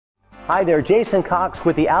Hi there, Jason Cox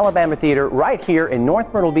with the Alabama Theater right here in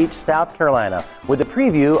North Myrtle Beach, South Carolina, with a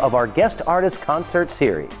preview of our Guest Artist Concert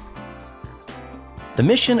Series. The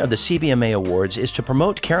mission of the CBMA Awards is to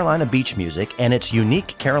promote Carolina beach music and its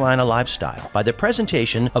unique Carolina lifestyle by the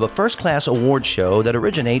presentation of a first-class award show that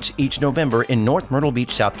originates each November in North Myrtle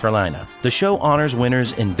Beach, South Carolina. The show honors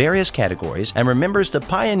winners in various categories and remembers the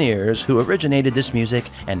pioneers who originated this music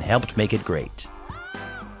and helped make it great.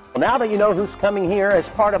 Well, now that you know who's coming here as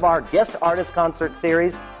part of our Guest Artist Concert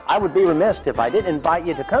Series, I would be remiss if I didn't invite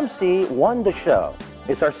you to come see One the Show.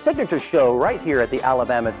 It's our signature show right here at the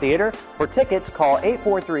Alabama Theater. For tickets, call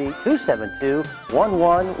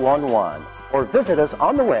 843-272-1111 or visit us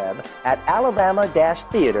on the web at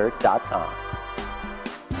alabama-theater.com.